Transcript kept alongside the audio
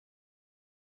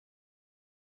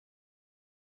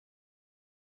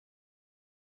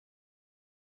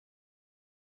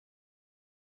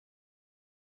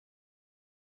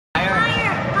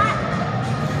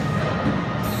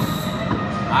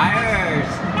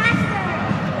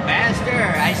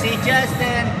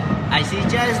Justin. I see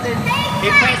Justin. He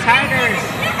pressed harder.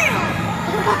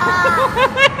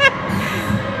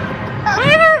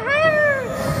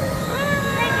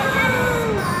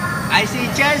 I see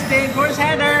Justin. Push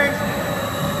harder.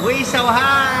 We so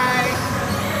high.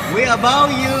 We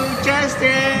above you,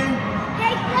 Justin.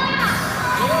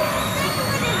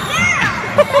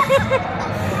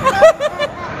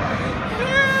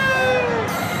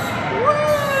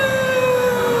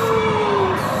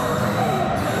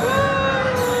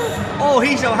 Oh,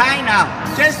 he's so high now.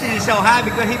 Justin is so high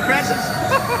because he presses.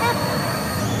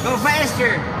 Go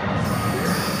faster.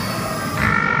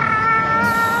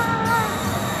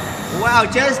 Wow,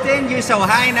 Justin, you're so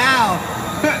high now.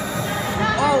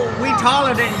 Oh, we're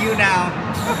taller than you now.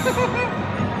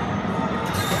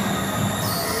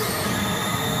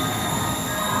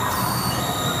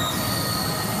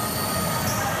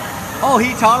 Oh,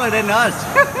 he's taller than us.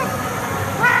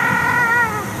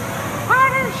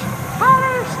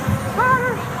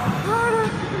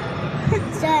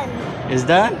 It's done. It's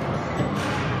done?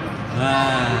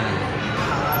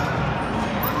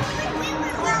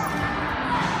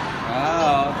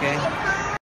 Oh, okay.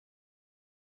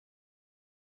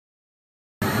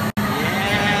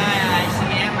 Yeah, I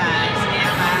see Emma. I see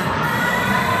Emma.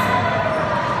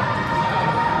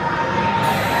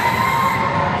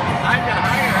 Higher,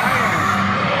 higher, higher.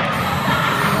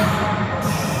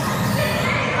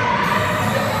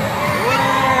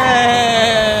 Whoa.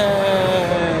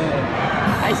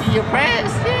 I see you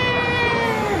press.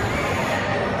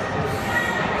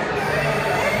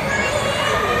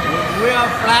 We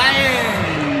are flying.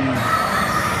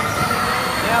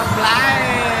 We are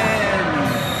flying.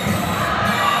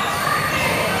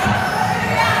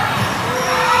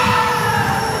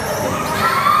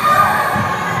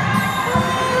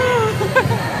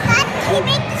 We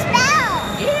make the spell.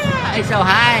 Yeah, it's so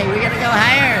high. We gotta go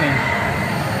higher.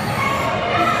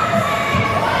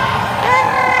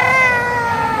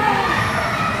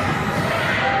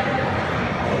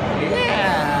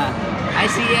 Yeah, I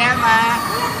see Emma.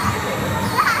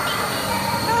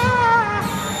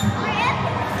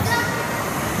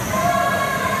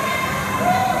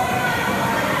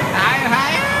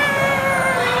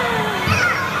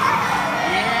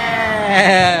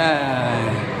 Yeah.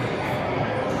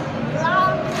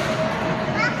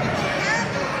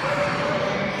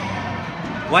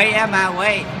 Wait, Emma,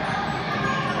 wait.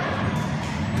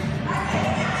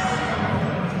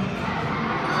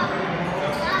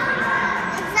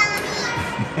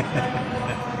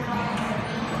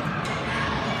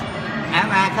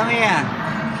 Emma, come here.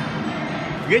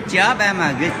 Good job,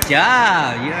 Emma. Good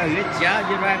job. You're a good job.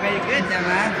 You're very good,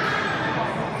 Emma.